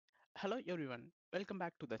Hello everyone, welcome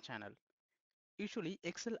back to the channel. Usually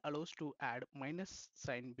Excel allows to add minus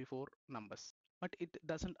sign before numbers, but it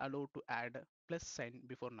doesn't allow to add plus sign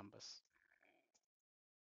before numbers.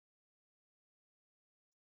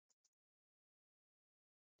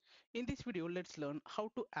 In this video, let's learn how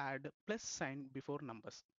to add plus sign before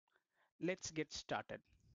numbers. Let's get started.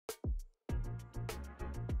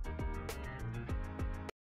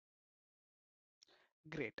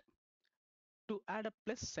 Great. To add a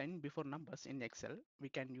plus sign before numbers in Excel, we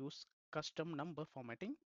can use custom number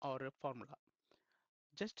formatting or a formula.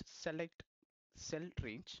 Just select cell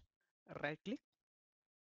range, right click,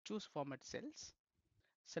 choose format cells,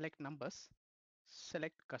 select numbers,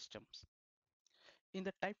 select customs. In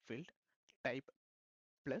the type field, type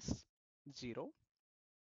plus 0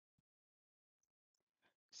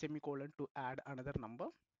 semicolon to add another number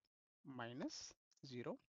minus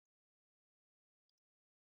 0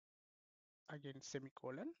 again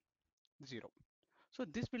semicolon 0. So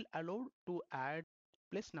this will allow to add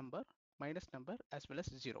plus number, minus number as well as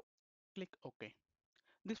 0. Click OK.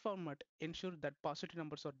 This format ensures that positive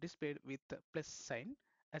numbers are displayed with plus sign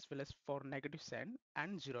as well as for negative sign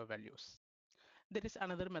and 0 values. There is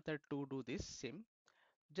another method to do this same.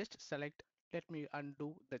 Just select, let me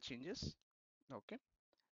undo the changes. Okay.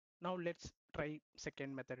 Now let's try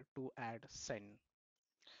second method to add sign.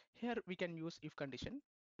 Here we can use if condition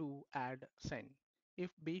to add sign. If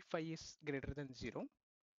b5 is greater than 0,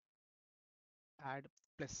 add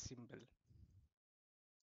plus symbol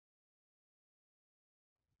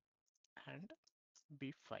and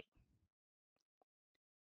b5.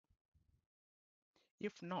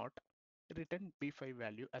 If not, return b5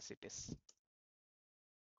 value as it is.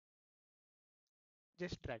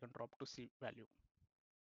 Just drag and drop to see value.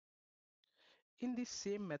 In this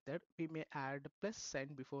same method, we may add plus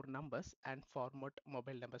sign before numbers and format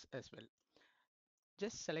mobile numbers as well.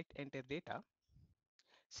 Just select enter data,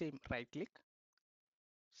 same right click,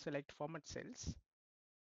 select format cells,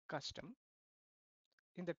 custom,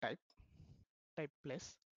 in the type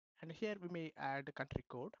plus, and here we may add country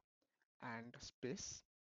code and space.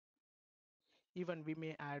 Even we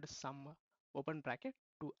may add some open bracket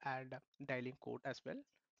to add dialing code as well,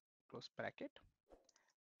 close bracket,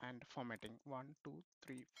 and formatting 1 2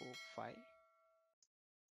 3 4 5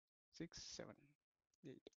 6 7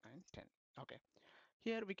 8 9 10. Okay,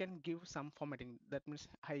 here we can give some formatting. That means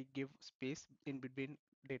I give space in between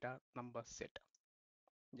data number set.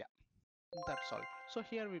 Yeah, that's all. So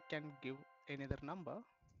here we can give another number.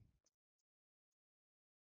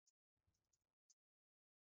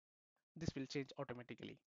 This will change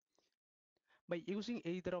automatically. By using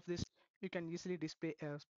either of these, you can easily display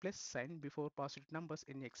a plus sign before positive numbers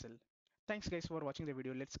in Excel. Thanks guys for watching the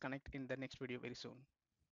video. Let's connect in the next video very soon.